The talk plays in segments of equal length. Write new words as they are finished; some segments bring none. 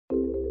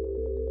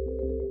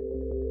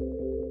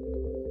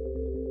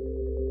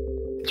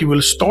You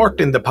will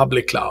start in the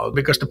public cloud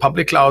because the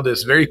public cloud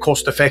is very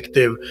cost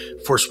effective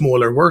for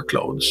smaller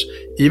workloads,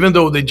 even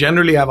though they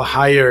generally have a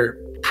higher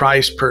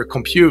price per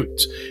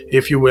compute,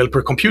 if you will,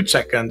 per compute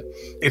second.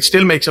 It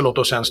still makes a lot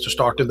of sense to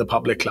start in the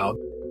public cloud.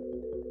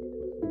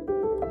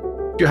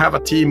 You have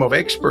a team of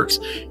experts,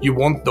 you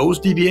want those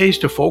DBAs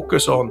to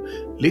focus on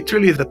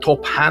literally the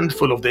top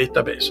handful of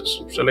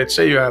databases. So let's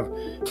say you have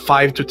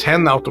 5 to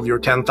 10 out of your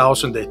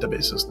 10,000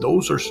 databases.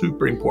 Those are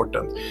super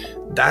important.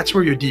 That's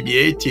where your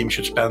DBA team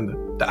should spend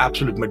the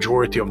absolute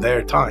majority of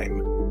their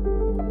time.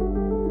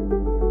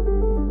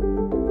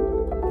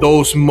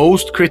 Those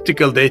most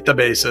critical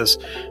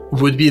databases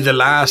would be the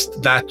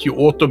last that you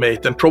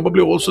automate, and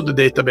probably also the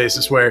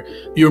databases where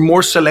you're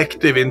more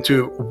selective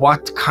into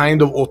what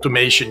kind of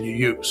automation you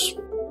use.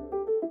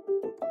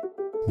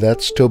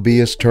 That's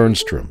Tobias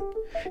Ternström.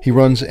 He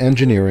runs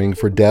engineering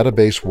for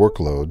database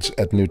workloads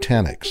at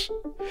Nutanix.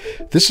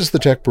 This is the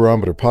Tech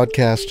Barometer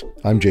podcast.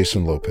 I'm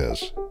Jason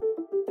Lopez.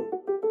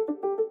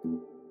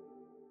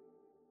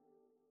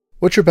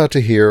 What you're about to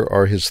hear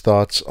are his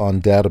thoughts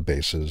on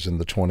databases in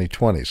the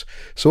 2020s.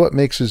 So what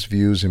makes his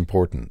views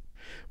important?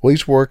 Well,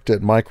 he's worked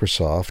at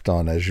Microsoft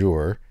on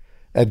Azure,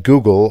 at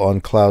Google on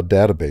cloud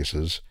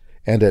databases,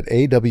 and at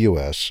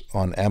AWS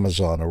on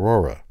Amazon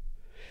Aurora.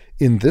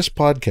 In this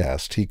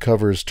podcast, he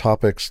covers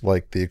topics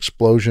like the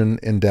explosion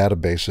in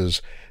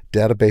databases,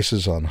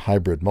 databases on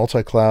hybrid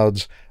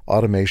multi-clouds,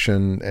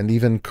 automation, and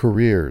even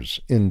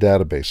careers in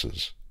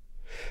databases.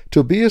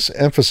 Tobias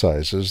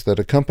emphasizes that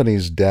a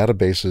company's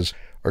databases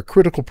are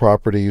critical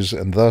properties,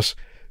 and thus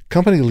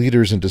company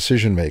leaders and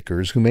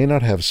decision-makers who may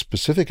not have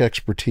specific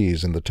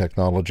expertise in the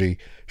technology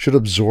should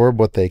absorb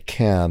what they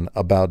can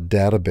about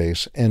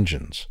database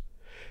engines.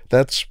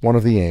 That's one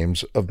of the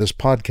aims of this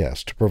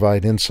podcast, to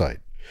provide insight.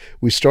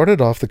 We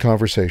started off the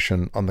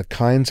conversation on the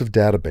kinds of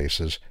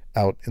databases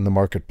out in the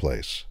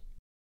marketplace.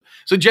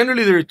 So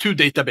generally, there are two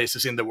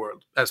databases in the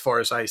world, as far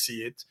as I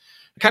see it.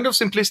 Kind of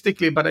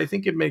simplistically, but I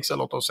think it makes a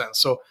lot of sense.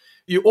 So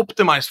you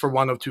optimize for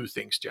one of two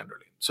things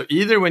generally. So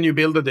either when you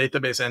build a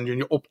database engine,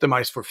 you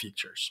optimize for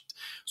features.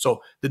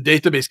 So the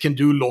database can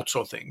do lots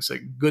of things. A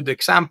good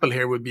example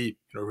here would be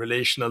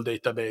relational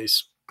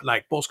database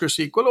like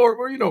PostgreSQL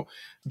or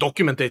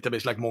document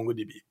database like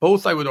MongoDB.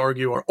 Both, I would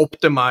argue, are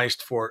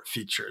optimized for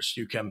features.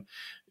 You can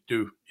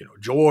do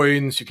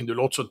joins, you can do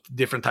lots of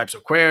different types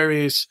of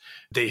queries.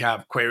 They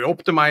have query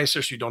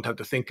optimizers. You don't have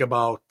to think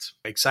about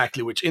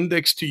exactly which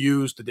index to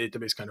use. The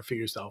database kind of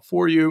figures it out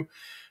for you.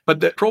 But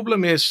the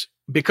problem is,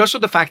 because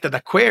of the fact that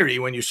a query,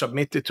 when you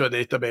submit it to a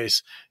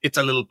database, it's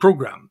a little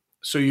program.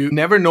 So you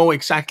never know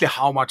exactly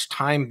how much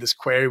time this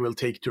query will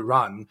take to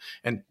run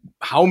and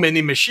how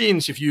many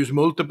machines, if you use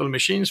multiple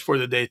machines for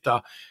the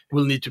data,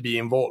 will need to be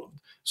involved.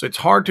 So it's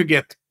hard to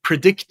get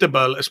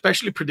predictable,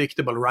 especially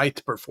predictable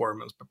write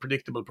performance, but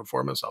predictable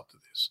performance out of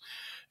this.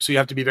 So you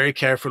have to be very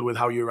careful with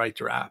how you write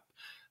your app.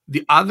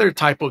 The other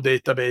type of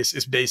database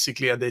is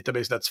basically a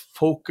database that's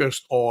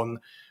focused on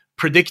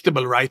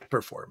predictable write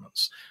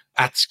performance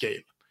at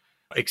scale.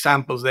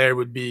 Examples there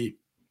would be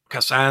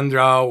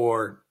Cassandra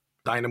or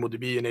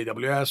DynamoDB in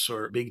AWS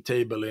or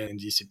Bigtable in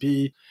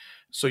GCP.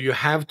 So you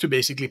have to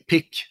basically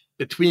pick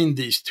between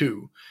these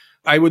two.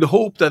 I would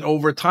hope that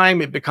over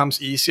time it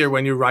becomes easier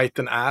when you write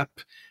an app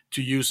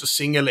to use a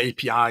single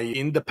API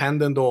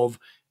independent of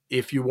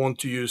if you want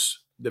to use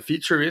the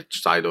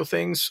feature-rich side of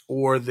things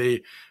or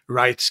the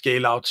write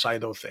scale-out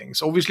side of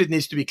things. Obviously, it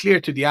needs to be clear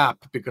to the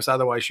app because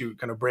otherwise you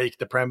kind of break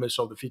the premise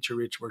of the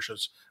feature-rich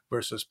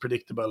versus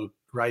predictable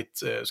write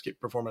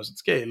performance at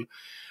scale.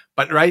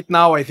 But right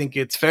now, I think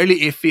it's fairly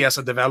iffy as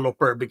a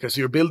developer because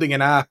you're building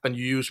an app and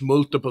you use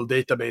multiple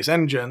database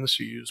engines.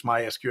 You use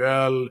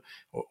MySQL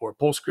or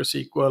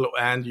PostgreSQL,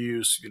 and you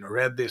use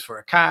Redis for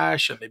a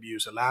cache, and maybe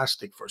use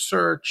Elastic for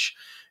search,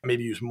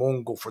 maybe use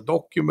Mongo for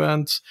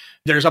documents.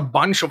 There's a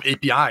bunch of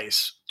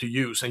APIs to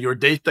use, and your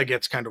data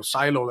gets kind of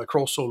siloed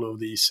across all of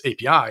these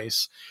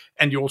APIs.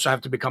 And you also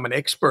have to become an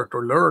expert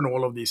or learn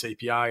all of these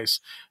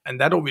APIs.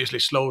 And that obviously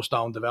slows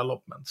down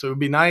development. So it would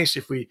be nice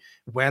if we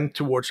went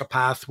towards a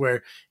path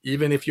where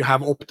even if you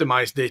have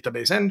optimized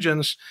database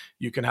engines,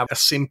 you can have a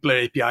simpler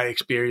API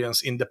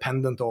experience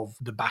independent of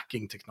the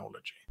backing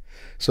technology.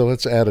 So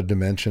let's add a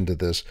dimension to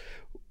this.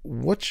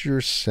 What's your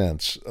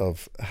sense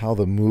of how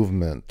the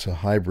movement to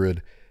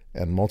hybrid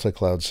and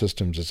multi-cloud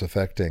systems is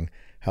affecting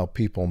how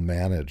people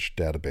manage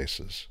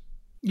databases?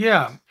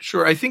 Yeah,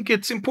 sure. I think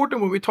it's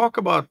important when we talk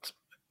about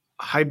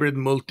hybrid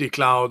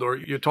multi-cloud or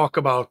you talk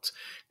about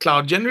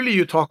cloud, generally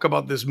you talk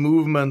about this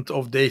movement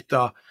of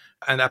data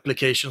and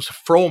applications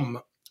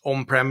from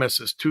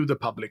on-premises to the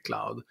public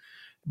cloud.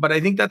 But I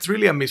think that's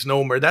really a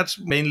misnomer. That's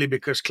mainly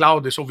because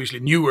cloud is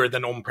obviously newer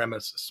than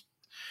on-premises.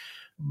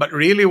 But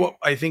really what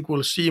I think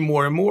we'll see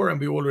more and more, and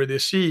we already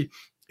see,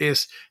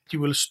 is you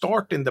will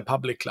start in the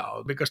public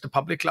cloud because the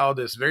public cloud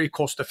is very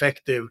cost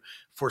effective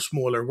for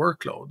smaller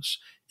workloads,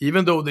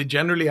 even though they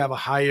generally have a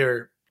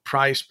higher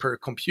price per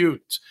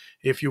compute,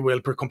 if you will,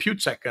 per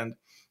compute second.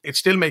 it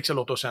still makes a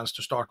lot of sense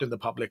to start in the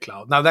public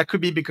cloud. Now, that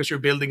could be because you're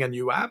building a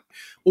new app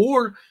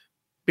or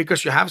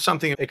because you have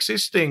something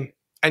existing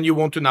and you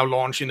want to now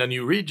launch in a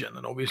new region.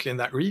 And obviously in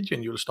that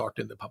region, you'll start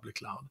in the public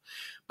cloud.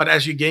 But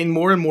as you gain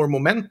more and more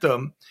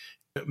momentum,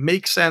 it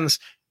makes sense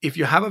if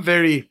you have a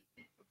very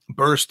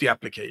bursty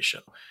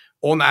application.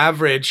 On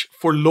average,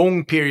 for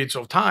long periods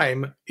of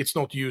time, it's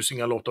not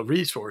using a lot of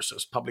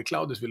resources. Public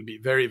clouds will be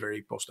very,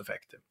 very cost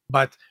effective.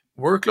 But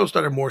workloads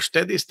that are more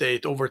steady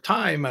state over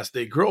time, as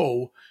they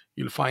grow,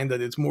 you'll find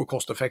that it's more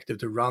cost effective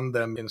to run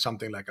them in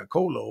something like a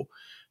colo.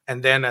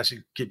 And then as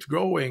it keeps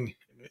growing,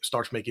 it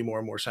starts making more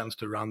and more sense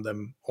to run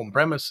them on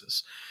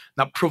premises.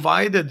 Now,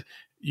 provided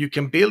you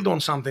can build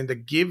on something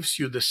that gives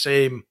you the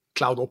same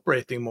cloud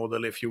operating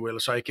model, if you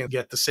will, so I can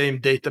get the same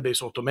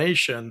database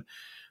automation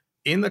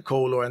in the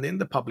colo and in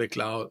the public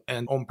cloud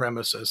and on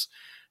premises,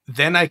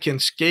 then I can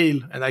scale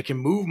and I can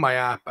move my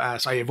app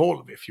as I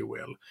evolve, if you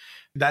will.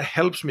 That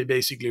helps me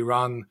basically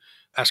run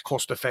as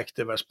cost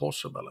effective as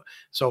possible.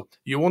 So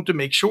you want to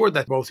make sure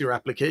that both your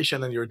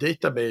application and your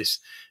database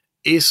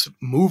is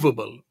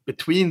movable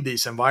between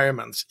these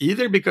environments,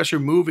 either because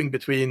you're moving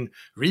between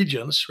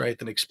regions, right,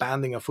 and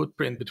expanding a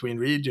footprint between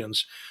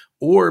regions,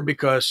 or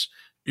because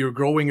you're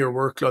growing your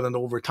workload, and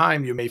over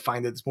time you may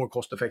find that it's more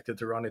cost effective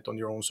to run it on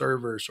your own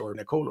servers or in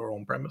a colo or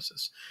on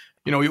premises.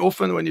 You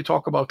often when you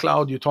talk about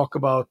cloud, you talk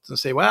about and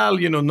say, well,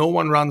 no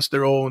one runs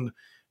their own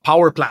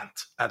power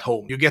plant at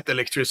home. You get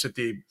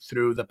electricity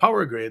through the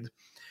power grid.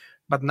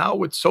 But now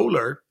with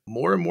solar,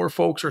 more and more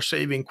folks are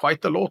saving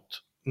quite a lot,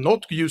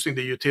 not using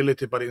the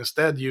utility, but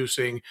instead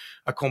using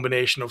a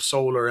combination of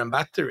solar and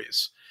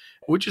batteries,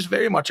 which is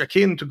very much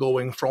akin to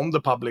going from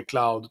the public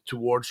cloud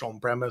towards on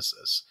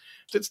premises.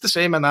 It's the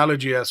same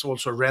analogy as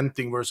also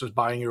renting versus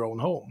buying your own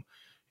home.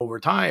 Over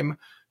time,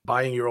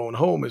 buying your own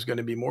home is going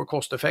to be more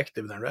cost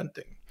effective than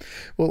renting.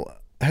 Well,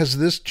 has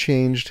this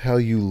changed how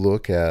you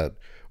look at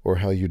or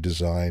how you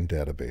design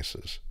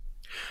databases?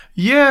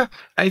 Yeah,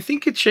 I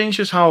think it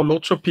changes how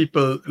lots of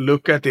people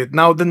look at it.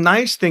 Now, the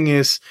nice thing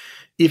is,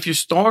 if you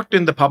start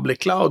in the public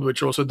cloud,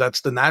 which also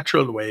that's the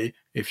natural way,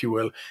 if you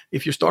will,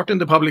 if you start in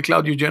the public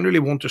cloud, you generally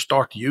want to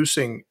start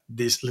using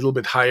these little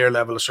bit higher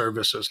level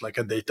services like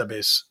a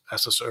database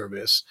as a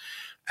service.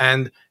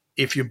 And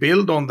if you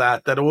build on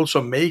that, that also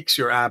makes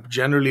your app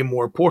generally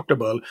more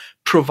portable,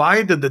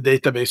 provided the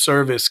database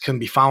service can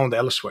be found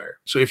elsewhere.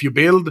 So if you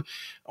build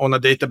on a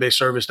database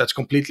service that's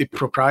completely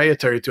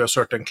proprietary to a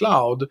certain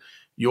cloud,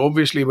 you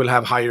obviously will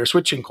have higher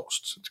switching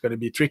costs. It's going to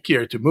be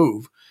trickier to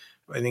move.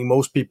 I think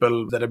most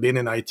people that have been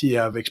in IT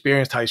have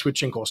experienced high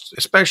switching costs,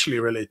 especially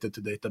related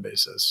to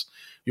databases.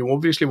 You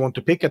obviously want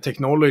to pick a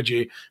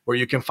technology where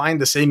you can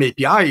find the same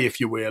API, if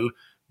you will,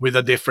 with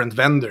a different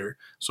vendor.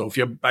 So if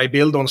I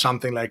build on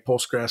something like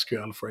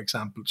PostgreSQL, for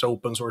example, it's an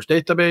open source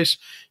database,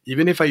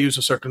 even if I use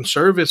a certain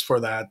service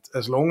for that,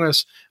 as long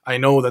as I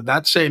know that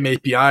that same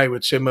API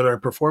with similar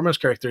performance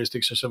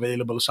characteristics is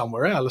available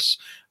somewhere else,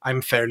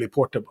 I'm fairly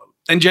portable.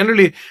 And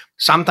generally,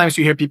 sometimes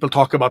you hear people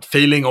talk about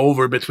failing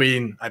over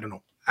between,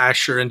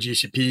 Azure and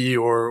GCP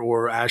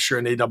or Azure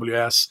and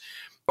AWS.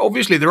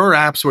 Obviously, there are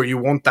apps where you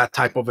want that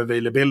type of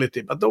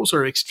availability, but those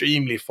are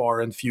extremely far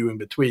and few in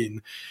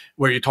between,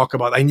 where you talk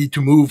about, I need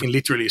to move in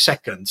literally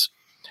seconds.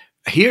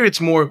 Here,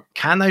 it's more,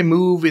 can I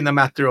move in a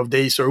matter of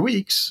days or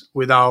weeks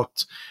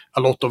without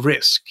a lot of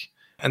risk?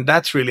 And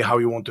that's really how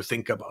you want to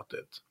think about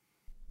it.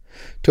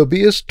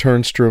 Tobias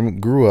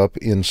Ternström grew up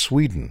in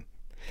Sweden.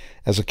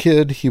 As a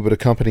kid, he would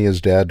accompany his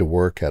dad to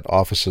work at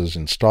offices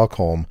in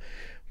Stockholm,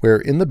 where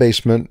in the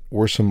basement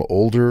were some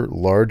older,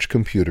 large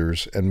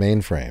computers and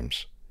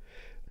mainframes.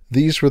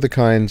 These were the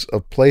kinds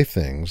of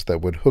playthings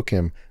that would hook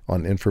him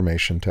on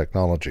information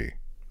technology.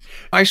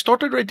 I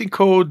started writing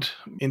code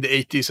in the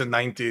 80s and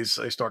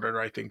 90s. I started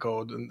writing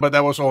code, but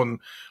that was on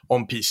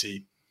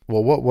PC.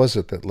 Well, what was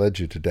it that led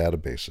you to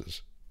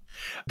databases?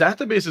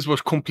 Databases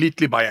was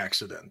completely by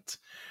accident.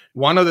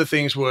 One of the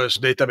things was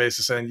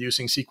databases and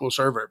using SQL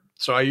Server.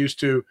 So I used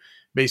to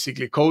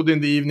basically code in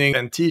the evening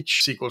and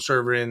teach SQL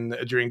Server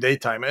during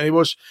daytime. And it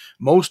was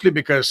mostly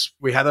because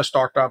we had a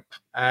startup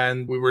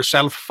and we were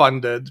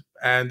self-funded.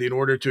 And in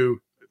order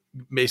to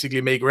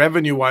basically make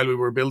revenue while we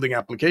were building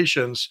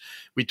applications,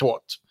 we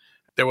taught.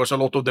 There was a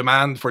lot of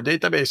demand for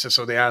databases,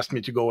 so they asked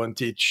me to go and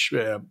teach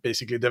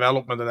basically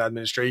development and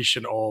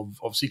administration of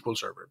SQL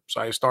Server. So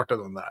I started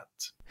on that.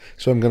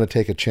 So I'm going to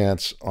take a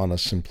chance on a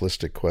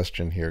simplistic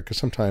question here, because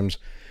sometimes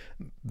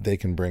they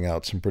can bring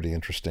out some pretty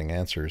interesting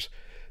answers.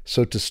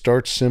 So to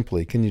start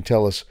simply, can you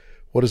tell us,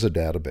 what is a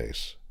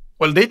database?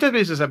 Well,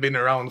 databases have been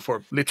around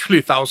for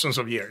literally thousands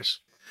of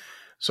years.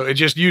 So it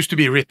just used to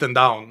be written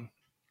down.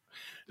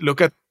 Look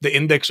at the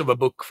index of a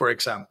book, for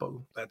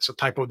example. That's a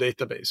type of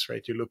database,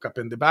 right? You look up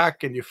in the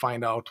back and you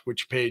find out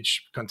which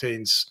page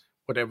contains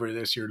whatever it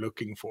is you're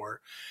looking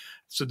for.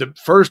 So the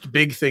first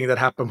big thing that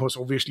happened was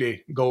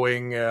obviously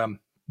going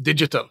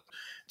digital.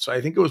 So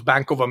I think it was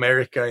Bank of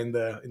America in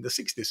the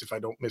 60s, if I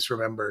don't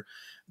misremember,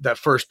 that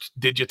first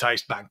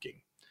digitized banking.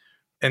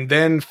 And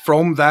then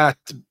from that,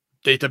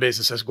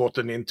 databases has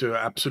gotten into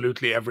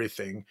absolutely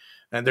everything.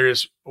 And there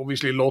is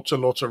obviously lots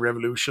and lots of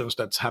revolutions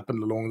that's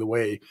happened along the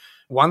way.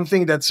 One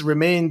thing that's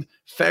remained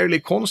fairly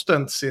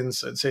constant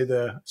since, I'd say,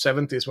 the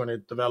 70s when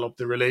it developed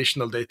the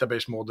relational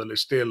database model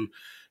is still,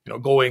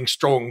 going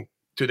strong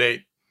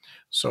today.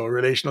 So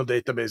relational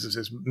databases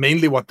is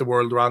mainly what the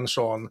world runs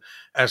on,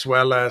 as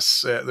well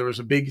as there was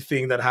a big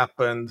thing that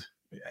happened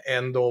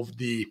end of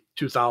the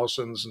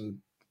 2000s and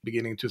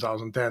beginning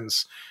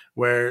 2010s,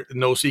 where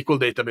NoSQL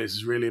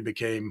databases really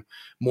became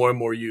more and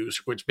more used,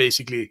 which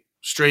basically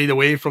strayed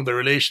away from the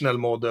relational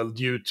model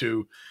due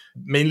to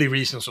mainly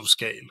reasons of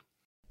scale.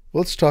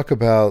 Let's talk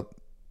about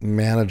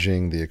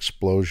managing the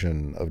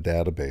explosion of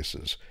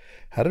databases.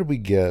 How did we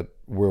get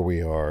where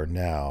we are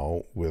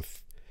now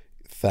with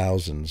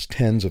thousands,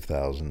 tens of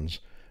thousands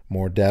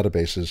more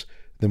databases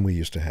than we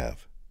used to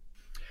have?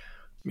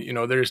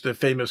 There's the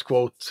famous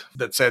quote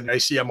that said, I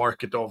see a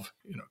market of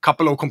a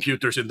couple of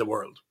computers in the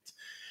world.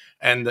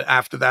 And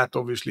after that,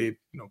 obviously,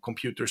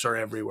 computers are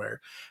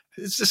everywhere.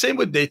 It's the same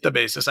with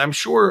databases. I'm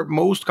sure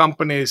most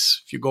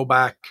companies, if you go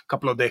back a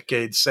couple of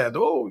decades, said,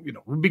 it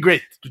would be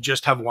great to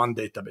just have one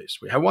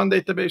database. We have one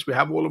database, we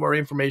have all of our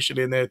information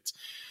in it.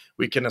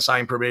 We can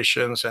assign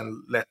permissions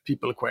and let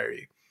people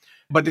query.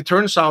 But it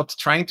turns out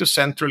trying to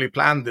centrally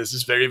plan this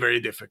is very, very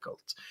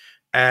difficult.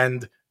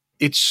 And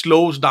it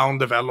slows down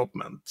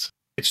development.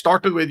 It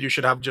started with you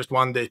should have just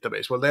one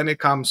database. Well, then it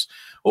comes,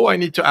 I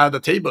need to add a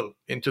table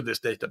into this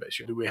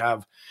database. Do we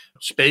have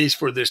space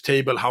for this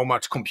table? How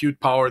much compute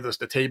power does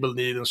the table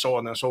need? And so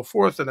on and so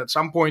forth. And at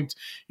some point,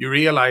 you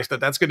realize that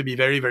that's going to be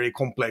very, very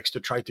complex to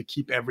try to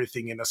keep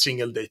everything in a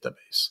single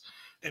database.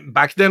 And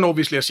back then,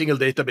 obviously, a single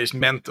database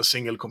meant a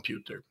single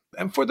computer.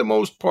 And for the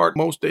most part,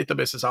 most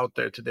databases out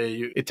there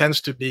today, it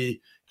tends to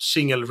be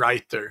single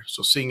writer,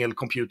 so single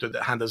computer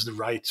that handles the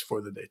writes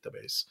for the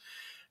database.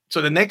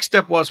 So the next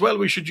step was,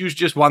 we should use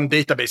just one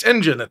database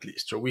engine at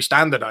least. So we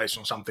standardize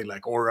on something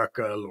like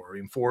Oracle or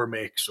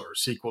Informix or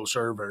SQL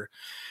Server.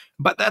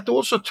 But that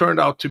also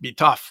turned out to be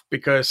tough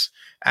because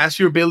as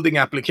you're building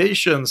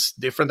applications,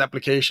 different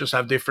applications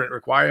have different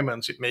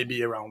requirements. It may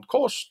be around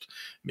cost,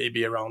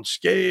 maybe around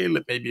scale,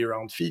 it may be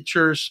around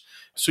features.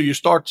 So you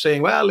start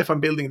saying, if I'm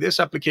building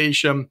this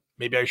application,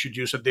 maybe I should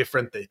use a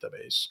different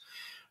database.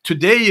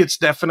 Today, it's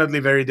definitely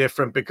very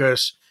different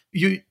because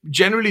you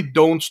generally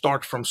don't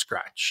start from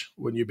scratch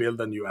when you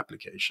build a new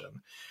application.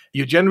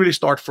 You generally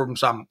start from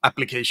some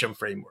application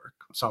framework,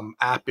 some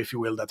app, if you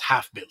will, that's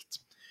half built.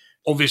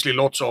 Obviously,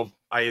 lots of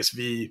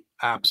ISV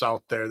apps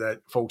out there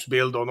that folks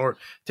build on, or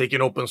take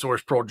an open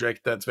source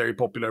project that's very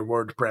popular,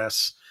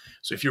 WordPress.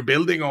 So if you're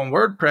building on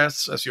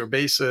WordPress as your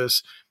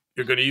basis,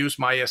 you're going to use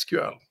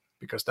MySQL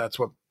because that's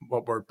what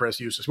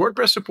WordPress uses.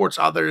 WordPress supports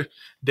other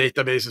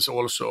databases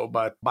also,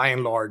 but by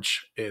and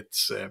large,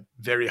 it's a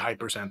very high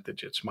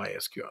percentage. It's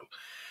MySQL.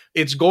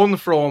 It's gone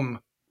from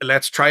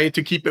let's try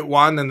to keep it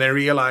one and then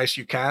realize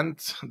you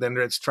can't. Then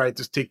let's try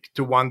to stick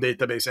to one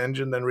database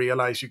engine, then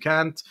realize you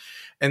can't.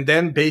 And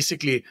then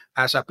basically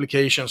as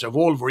applications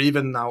evolve, or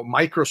even now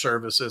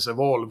microservices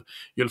evolve,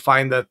 you'll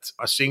find that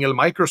a single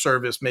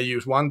microservice may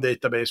use one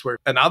database where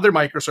another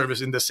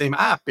microservice in the same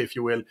app, if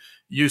you will,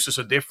 uses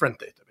a different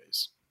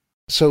database.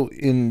 So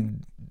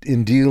in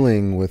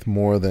dealing with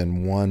more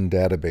than one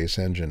database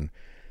engine,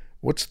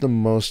 what's the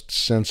most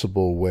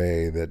sensible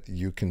way that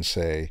you can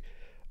say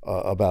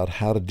about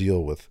how to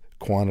deal with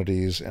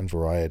quantities and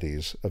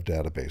varieties of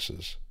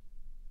databases?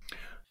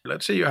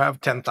 Let's say you have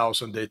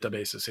 10,000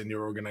 databases in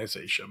your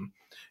organization.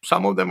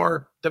 Some of them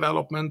are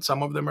development,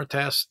 some of them are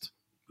test,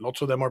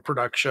 lots of them are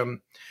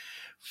production.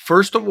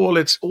 First of all,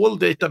 all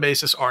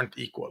databases aren't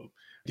equal.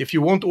 If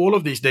you want all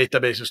of these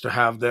databases to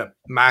have the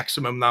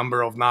maximum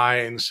number of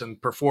nines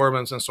and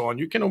performance and so on,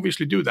 you can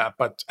obviously do that,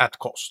 but at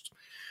cost.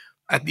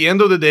 At the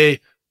end of the day,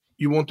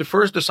 you want to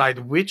first decide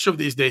which of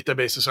these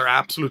databases are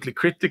absolutely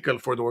critical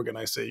for the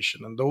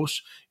organization. And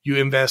those you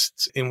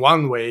invest in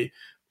one way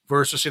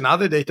versus in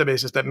other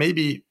databases that may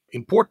be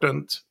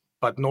important,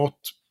 but not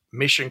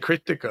mission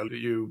critical,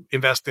 you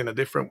invest in a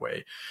different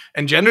way.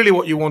 And generally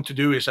what you want to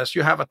do is, as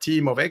you have a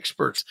team of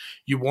experts,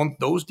 you want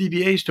those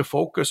DBAs to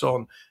focus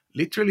on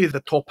literally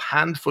the top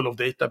handful of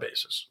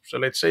databases. So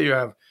let's say you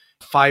have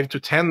 5 to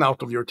 10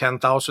 out of your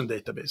 10,000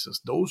 databases.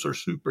 Those are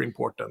super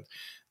important.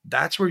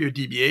 That's where your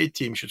DBA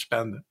team should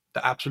spend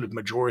the absolute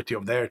majority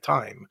of their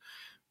time,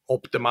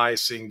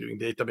 optimizing, doing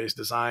database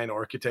design,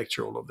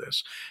 architecture, all of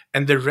this.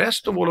 And the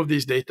rest of all of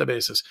these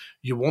databases,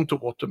 you want to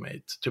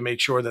automate to make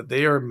sure that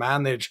they are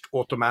managed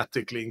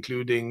automatically,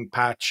 including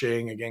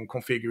patching, again,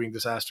 configuring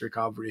disaster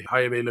recovery,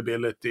 high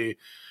availability,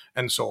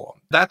 and so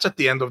on. That's at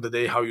the end of the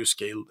day how you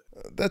scale.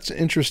 That's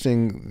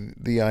interesting,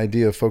 the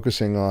idea of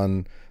focusing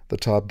on the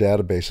top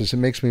databases. It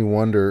makes me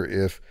wonder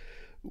if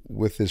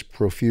with this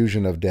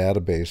profusion of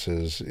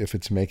databases, if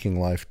it's making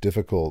life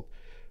difficult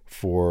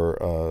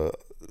for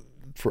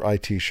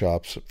IT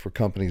shops, for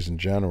companies in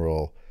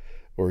general,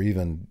 or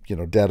even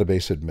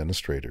database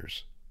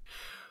administrators.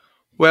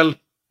 Well,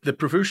 the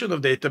profusion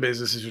of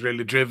databases is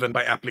really driven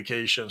by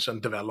applications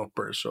and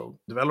developers. So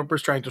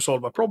developers trying to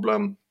solve a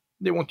problem,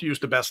 They want to use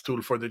the best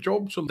tool for the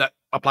job. So that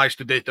applies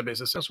to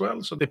databases as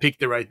well. So they pick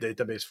the right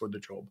database for the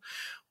job.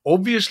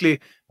 Obviously,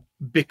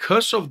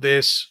 because of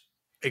this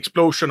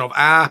explosion of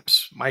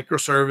apps,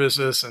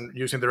 microservices, and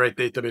using the right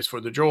database for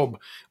the job,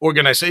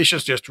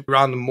 organizations just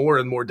run more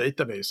and more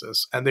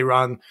databases, and they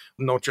run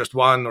not just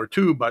one or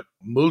two, but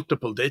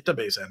multiple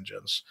database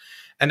engines.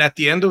 And at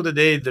the end of the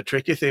day, the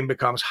tricky thing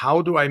becomes,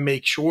 how do I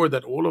make sure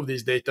that all of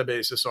these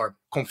databases are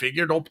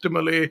configured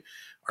optimally,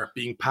 are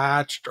being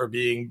patched, are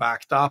being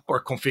backed up,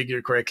 or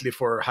configured correctly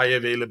for high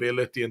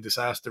availability and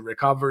disaster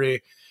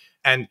recovery?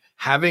 And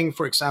having,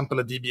 for example,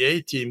 a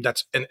DBA team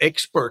that's an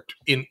expert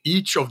in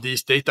each of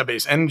these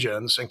database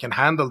engines and can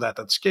handle that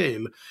at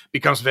scale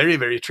becomes very,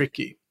 very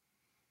tricky.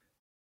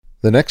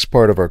 The next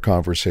part of our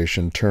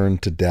conversation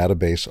turned to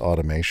database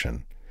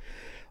automation.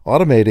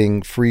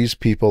 Automating frees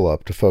people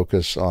up to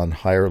focus on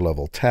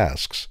higher-level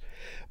tasks.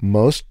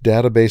 Most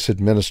database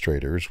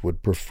administrators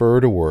would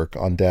prefer to work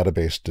on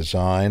database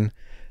design,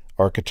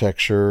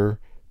 architecture,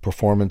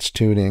 performance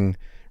tuning,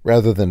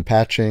 rather than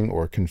patching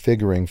or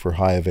configuring for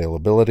high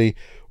availability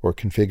or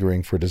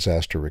configuring for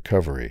disaster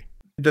recovery.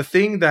 The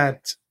thing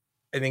that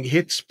I think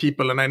hits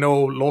people, and I know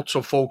lots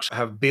of folks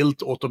have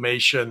built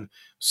automation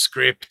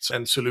scripts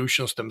and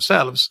solutions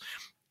themselves,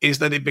 is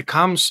that it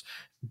becomes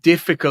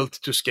difficult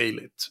to scale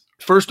it.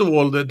 First of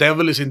all, the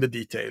devil is in the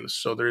details.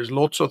 So there's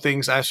lots of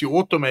things as you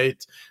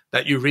automate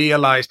that you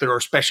realize there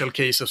are special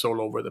cases all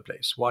over the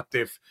place. What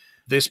if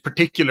this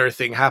particular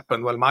thing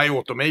happened? Well, my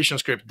automation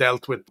script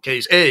dealt with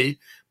case A,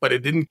 but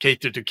it didn't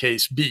cater to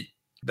case B.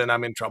 Then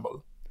I'm in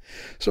trouble.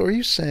 So are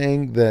you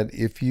saying that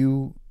if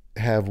you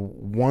have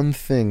one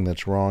thing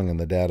that's wrong in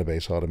the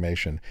database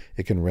automation,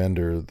 it can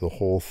render the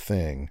whole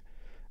thing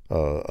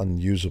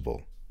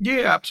unusable?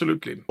 Yeah,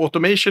 absolutely.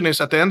 Automation is,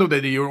 at the end of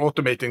the day, you're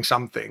automating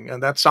something,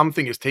 and that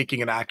something is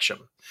taking an action.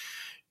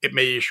 It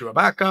may issue a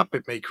backup,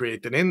 it may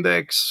create an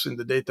index in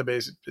the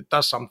database, it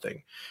does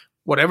something.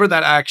 Whatever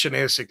that action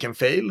is, it can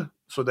fail.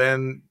 So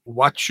then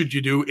what should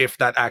you do if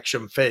that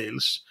action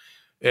fails?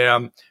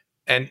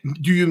 And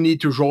do you need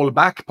to roll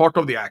back part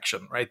of the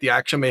action, right? The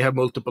action may have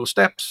multiple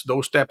steps.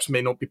 Those steps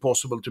may not be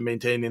possible to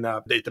maintain in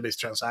a database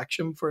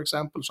transaction, for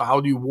example. So how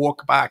do you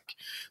walk back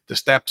the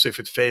steps if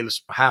it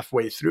fails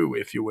halfway through,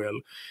 if you will?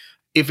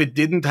 If it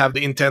didn't have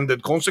the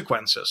intended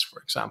consequences,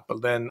 for example,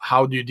 then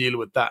how do you deal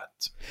with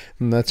that?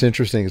 And that's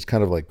interesting. It's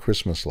kind of like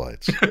Christmas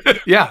lights.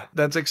 Yeah,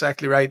 that's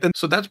exactly right. And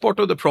so that's part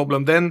of the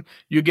problem. Then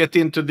you get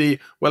into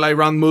I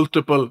run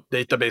multiple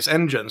database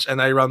engines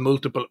and I run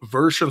multiple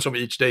versions of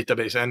each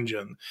database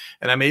engine.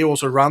 And I may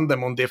also run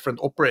them on different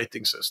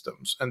operating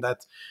systems. And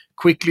that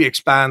quickly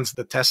expands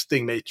the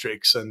testing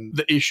matrix and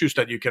the issues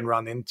that you can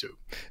run into.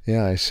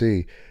 Yeah, I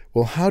see.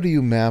 Well, how do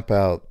you map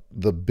out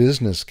the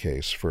business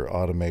case for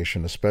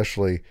automation,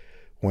 especially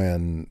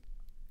when,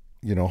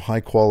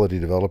 high quality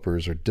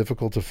developers are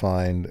difficult to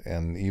find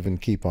and even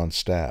keep on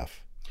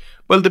staff?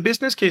 Well, the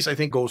business case, I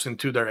think, goes in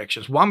two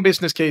directions. One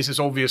business case is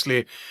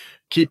obviously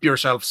keep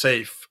yourself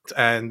safe.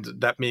 And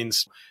that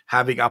means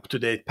having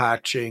up-to-date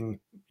patching,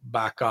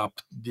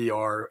 backup,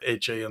 DR,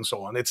 HA, and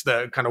so on. It's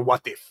the kind of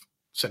what if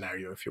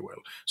scenario, if you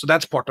will. So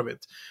that's part of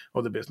it,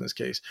 of the business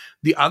case.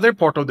 The other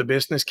part of the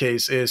business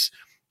case is,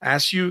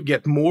 as you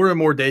get more and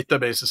more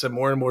databases and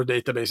more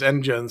database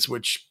engines,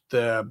 which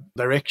the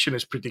direction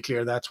is pretty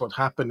clear, that's what's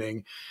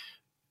happening.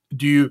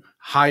 Do you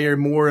hire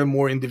more and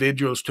more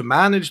individuals to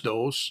manage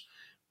those?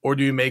 Or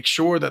do you make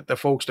sure that the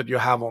folks that you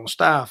have on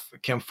staff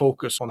can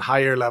focus on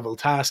higher level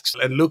tasks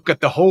and look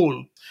at the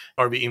whole?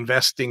 Are we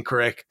investing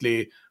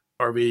correctly?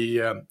 Are we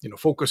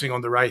focusing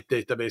on the right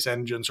database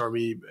engines? Are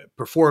we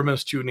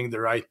performance tuning the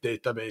right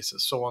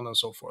databases? So on and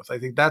so forth. I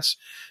think that's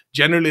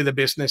generally the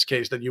business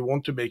case, that you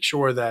want to make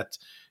sure that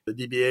the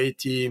DBA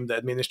team, the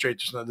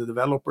administrators, and the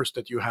developers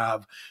that you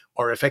have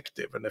are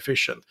effective and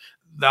efficient.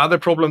 The other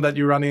problem that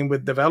you run in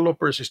with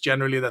developers is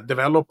generally that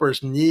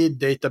developers need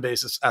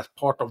databases as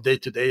part of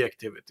day-to-day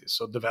activities.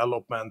 So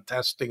development,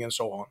 testing, and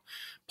so on,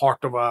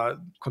 part of a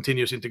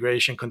continuous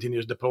integration,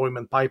 continuous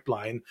deployment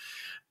pipeline.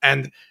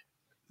 And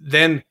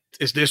then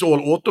is this all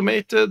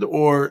automated,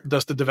 or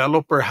does the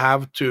developer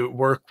have to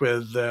work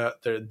with the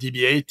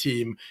DBA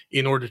team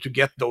in order to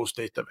get those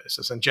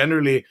databases? And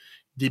generally,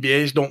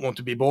 DBAs don't want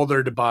to be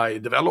bothered by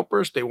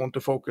developers. They want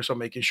to focus on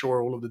making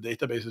sure all of the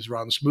databases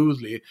run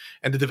smoothly.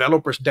 And the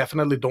developers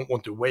definitely don't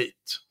want to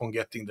wait on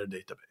getting their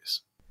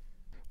database.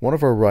 One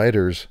of our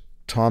writers,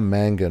 Tom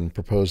Mangan,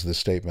 proposed this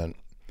statement.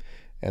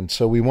 And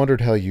so we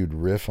wondered how you'd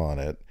riff on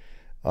it.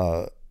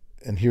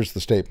 And here's the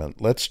statement: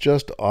 let's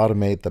just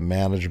automate the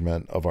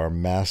management of our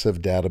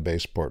massive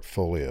database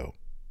portfolio.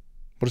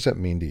 What does that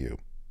mean to you?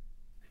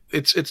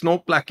 It's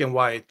not black and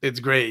white,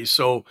 it's gray.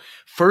 So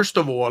first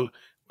of all,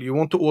 you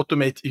want to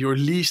automate your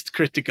least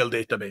critical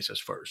databases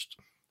first.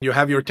 You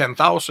have your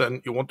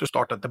 10,000, you want to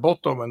start at the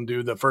bottom and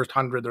do the first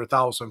 100 or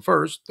 1,000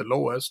 first, the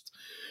lowest,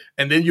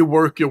 and then you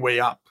work your way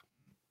up.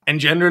 And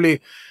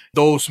generally,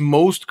 those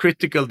most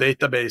critical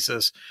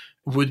databases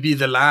would be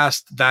the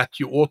last that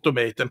you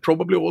automate, and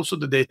probably also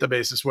the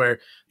databases where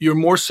you're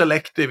more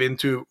selective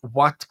into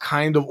what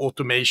kind of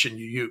automation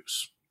you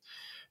use.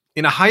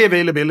 In a high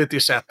availability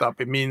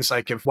setup, it means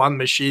like if one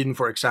machine,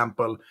 for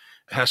example,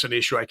 has an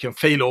issue, I can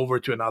fail over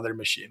to another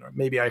machine, or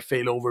maybe I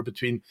fail over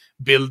between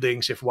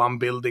buildings if one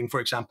building, for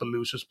example,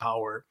 loses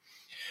power.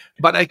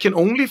 But I can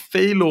only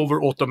fail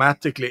over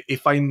automatically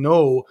if I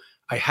know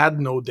I had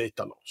no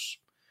data loss.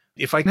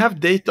 If I have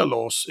data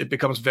loss, it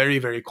becomes very,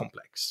 very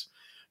complex.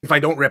 If I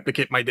don't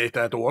replicate my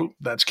data at all,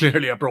 that's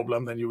clearly a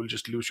problem, then you will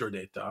just lose your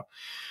data.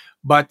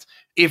 But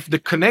if the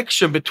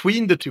connection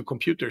between the two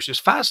computers is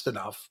fast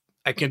enough,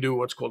 I can do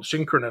what's called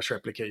synchronous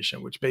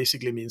replication, which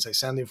basically means I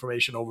send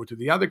information over to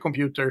the other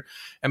computer.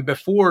 And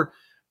before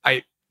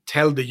I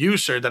tell the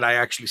user that I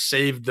actually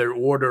saved their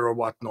order or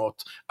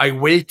whatnot, I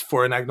wait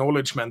for an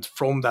acknowledgement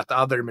from that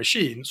other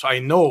machine. So I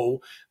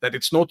know that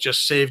it's not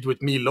just saved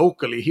with me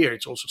locally here,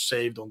 it's also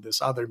saved on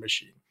this other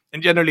machine.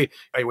 And generally,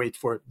 I wait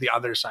for the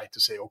other side to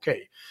say,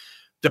 okay.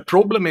 The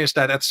problem is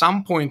that at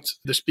some point,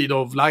 the speed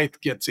of light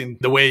gets in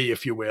the way,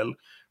 if you will.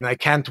 And I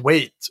can't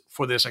wait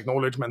for this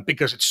acknowledgement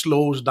because it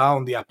slows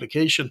down the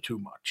application too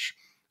much.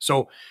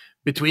 So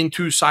between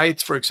two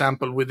sites, for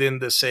example, within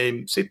the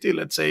same city,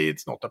 let's say,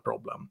 it's not a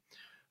problem.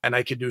 And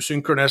I can do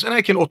synchronous and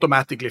I can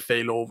automatically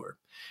fail over.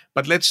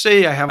 But let's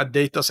say I have a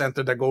data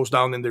center that goes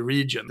down in the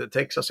region, the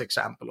Texas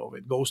example of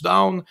it goes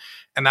down,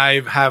 and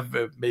I have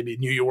maybe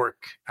New York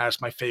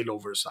as my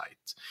failover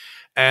site.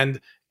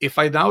 And if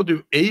I now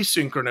do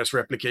asynchronous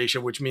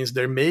replication, which means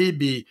there may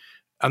be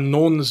a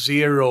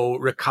non-zero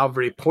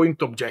recovery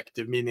point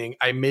objective, meaning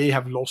I may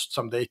have lost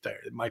some data.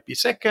 It might be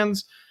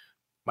seconds,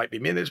 might be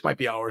minutes, might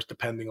be hours,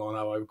 depending on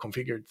how I've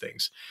configured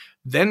things.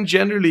 Then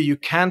generally you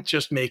can't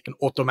just make an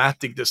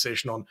automatic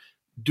decision on,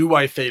 do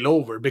I fail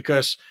over?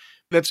 Because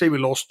let's say we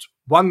lost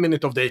 1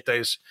 minute of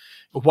data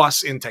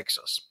was in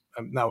Texas.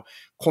 I'm now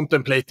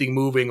contemplating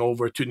moving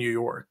over to New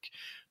York.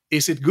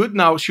 Is it good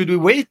now? Should we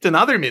wait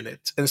another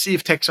minute and see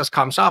if Texas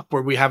comes up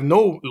where we have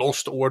no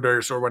lost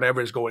orders or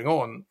whatever is going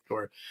on,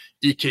 or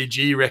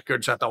EKG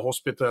records at the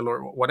hospital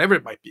or whatever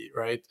it might be,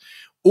 right?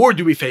 Or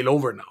do we fail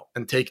over now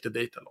and take the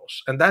data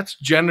loss? And that's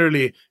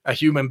generally a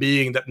human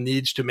being that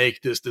needs to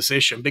make this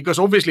decision, because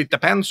obviously it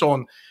depends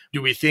on,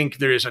 do we think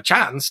there is a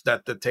chance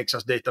that the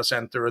Texas data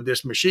center or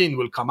this machine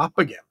will come up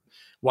again?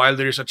 While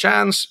there is a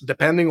chance,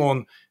 depending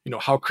on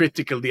how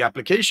critical the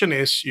application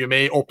is, you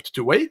may opt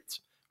to wait,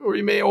 or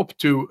you may opt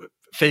to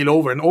fail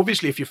over. And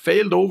obviously, if you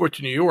failed over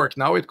to New York,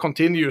 now it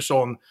continues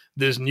on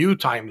this new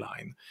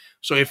timeline.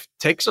 So if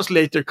Texas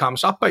later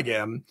comes up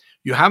again,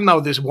 you have now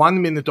this 1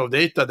 minute of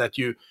data that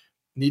you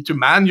need to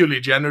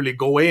manually generally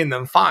go in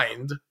and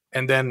find,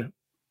 and then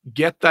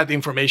get that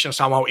information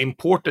somehow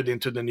imported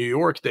into the New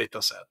York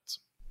data set.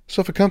 So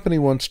if a company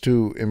wants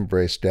to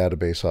embrace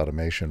database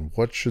automation,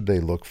 what should they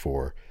look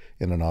for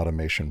in an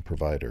automation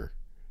provider?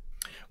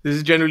 This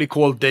is generally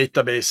called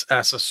database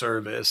as a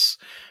service.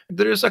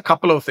 There's a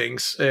couple of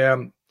things.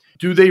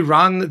 Do they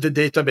run the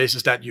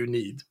databases that you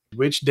need?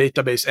 Which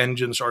database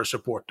engines are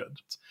supported?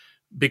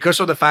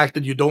 Because of the fact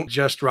that you don't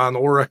just run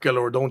Oracle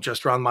or don't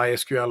just run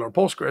MySQL or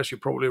Postgres, you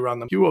probably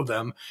run a few of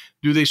them.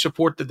 Do they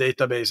support the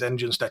database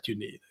engines that you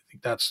need? I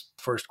think that's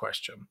the first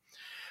question.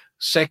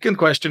 Second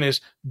question is,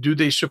 do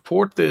they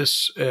support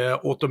this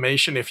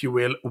automation, if you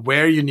will,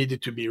 where you need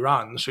it to be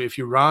run? So if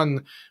you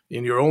run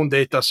in your own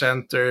data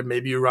center,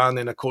 maybe you run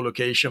in a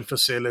co-location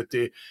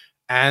facility,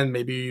 and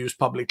maybe you use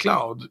public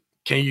cloud,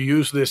 can you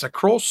use this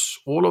across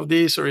all of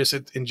these, or is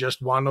it in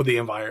just one of the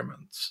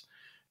environments?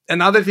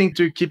 Another thing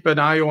to keep an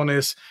eye on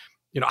is,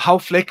 how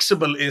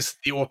flexible is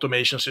the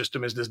automation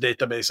system, is this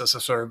database as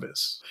a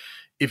service?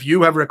 If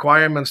you have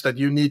requirements that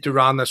you need to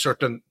run a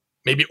certain,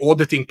 maybe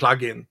auditing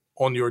plugin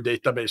on your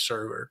database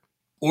server,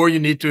 or you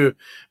need to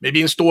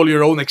maybe install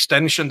your own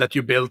extension that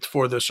you built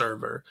for the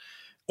server,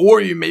 or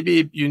you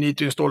need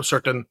to install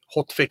certain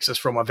hot fixes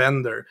from a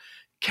vendor.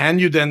 Can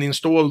you then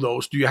install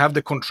those? Do you have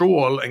the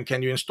control, and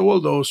can you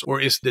install those? Or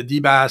is the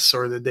DBaaS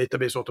or the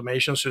database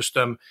automation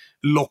system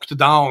locked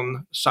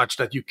down such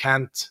that you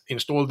can't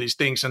install these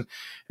things? And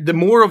the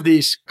more of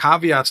these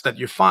caveats that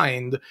you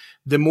find,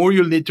 the more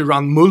you'll need to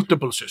run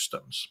multiple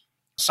systems.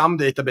 Some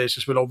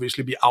databases will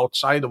obviously be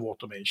outside of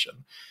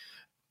automation.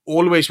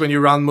 Always when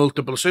you run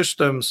multiple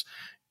systems,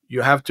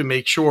 you have to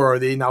make sure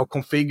they now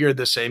configure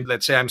the same.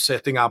 Let's say I'm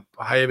setting up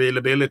high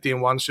availability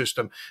in one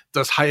system.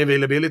 Does high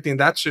availability in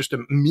that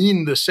system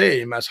mean the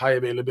same as high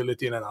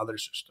availability in another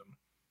system?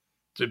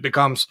 So it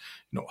becomes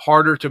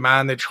harder to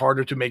manage,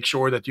 harder to make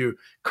sure that you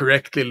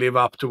correctly live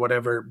up to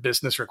whatever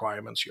business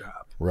requirements you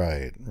have.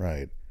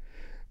 Right.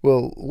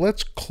 Well,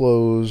 let's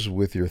close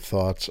with your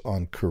thoughts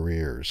on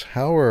careers.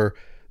 How are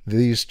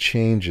these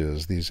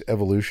changes, these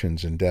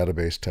evolutions in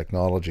database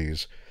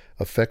technologies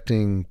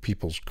affecting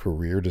people's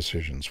career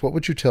decisions? What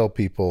would you tell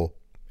people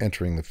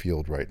entering the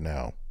field right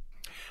now?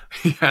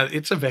 Yeah,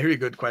 it's a very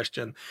good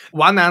question.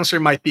 One answer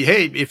might be,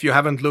 hey, if you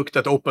haven't looked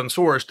at open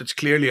source, that's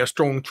clearly a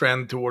strong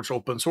trend towards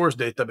open source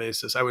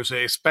databases. I would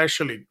say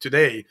especially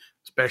today,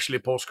 especially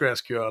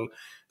PostgreSQL,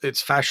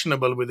 it's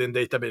fashionable within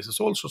databases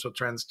also, so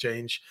trends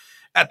change.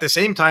 At the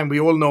same time, we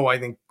all know, I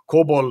think,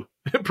 COBOL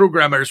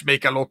programmers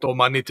make a lot of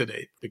money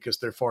today because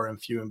they're far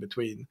and few in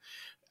between.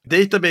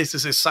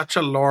 Databases is such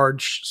a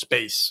large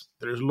space.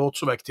 There's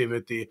lots of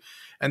activity.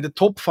 And the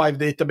top 5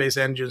 database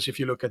engines, if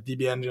you look at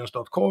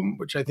dbengines.com,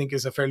 which I think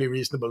is a fairly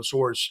reasonable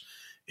source,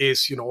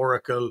 is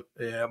Oracle,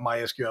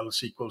 MySQL,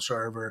 SQL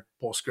Server,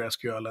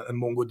 PostgreSQL, and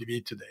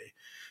MongoDB today.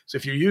 So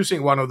if you're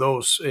using one of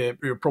those,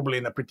 you're probably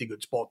in a pretty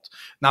good spot.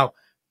 Now,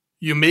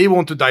 you may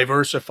want to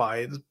diversify.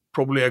 It's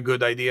probably a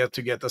good idea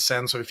to get a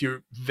sense of if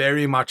you're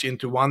very much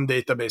into one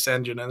database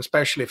engine, and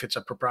especially if it's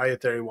a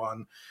proprietary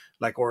one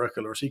like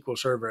Oracle or SQL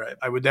Server,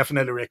 I would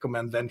definitely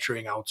recommend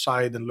venturing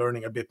outside and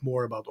learning a bit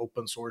more about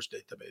open source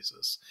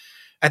databases.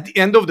 At the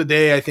end of the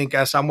day, I think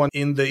as someone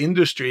in the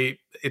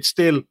industry, it's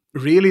still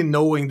really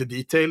knowing the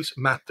details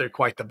matter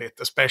quite a bit,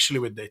 especially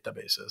with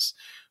databases.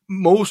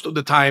 Most of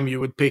the time, you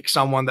would pick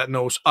someone that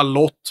knows a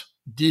lot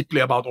deeply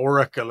about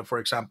Oracle, for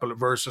example,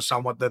 versus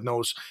someone that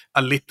knows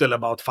a little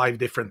about 5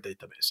 different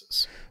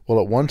databases.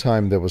 Well, at one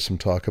time, there was some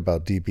talk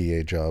about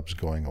DBA jobs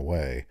going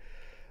away,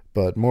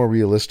 but more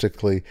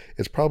realistically,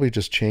 it's probably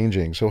just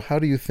changing. So how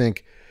do you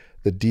think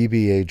the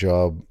DBA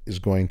job is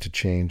going to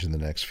change in the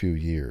next few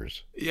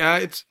years?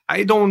 Yeah,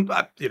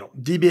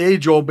 DBA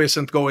job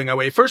isn't going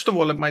away. First of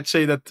all, I might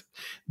say that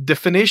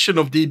definition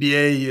of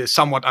DBA is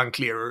somewhat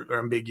unclear or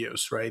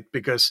ambiguous, right?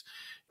 Because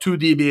 2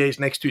 DBAs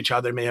next to each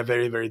other may have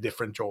very, very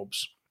different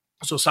jobs.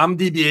 So some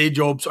DBA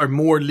jobs are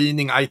more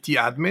leaning IT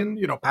admin,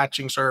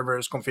 patching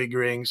servers,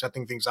 configuring,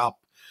 setting things up.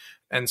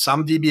 And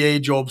some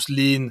DBA jobs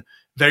lean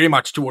very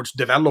much towards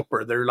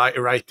developer. They're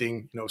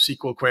writing,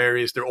 SQL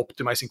queries, they're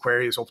optimizing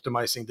queries,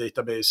 optimizing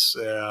database,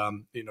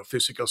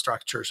 physical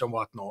structures and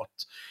whatnot.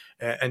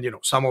 And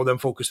some of them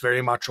focus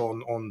very much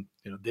on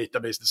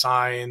database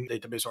design,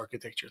 database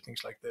architecture,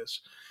 things like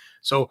this.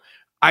 So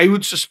I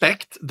would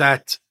suspect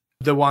that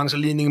the ones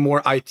leaning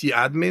more IT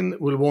admin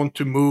will want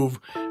to move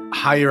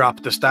higher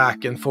up the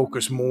stack and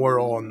focus more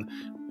on,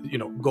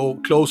 go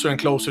closer and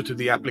closer to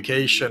the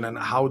application and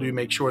how do you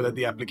make sure that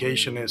the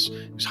application is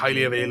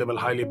highly available,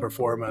 highly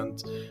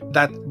performant.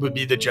 That would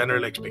be the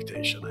general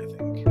expectation, I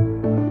think.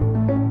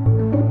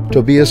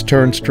 Tobias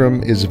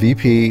Ternström is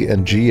VP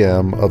and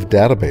GM of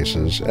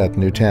databases at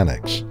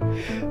Nutanix.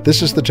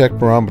 This is the Tech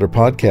Barometer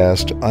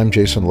podcast. I'm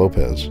Jason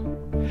Lopez.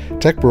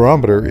 Tech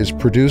Barometer is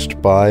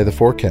produced by The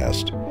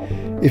Forecast.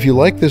 If you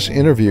like this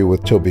interview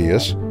with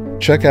Tobias,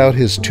 check out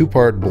his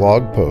 2-part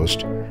blog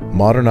post,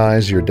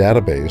 Modernize Your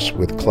Database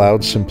with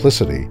Cloud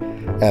Simplicity,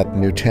 at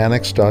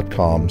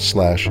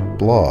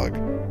nutanix.com/blog.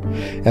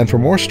 And for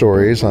more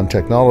stories on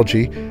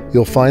technology,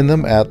 you'll find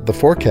them at The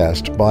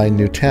Forecast by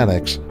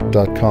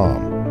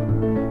nutanix.com.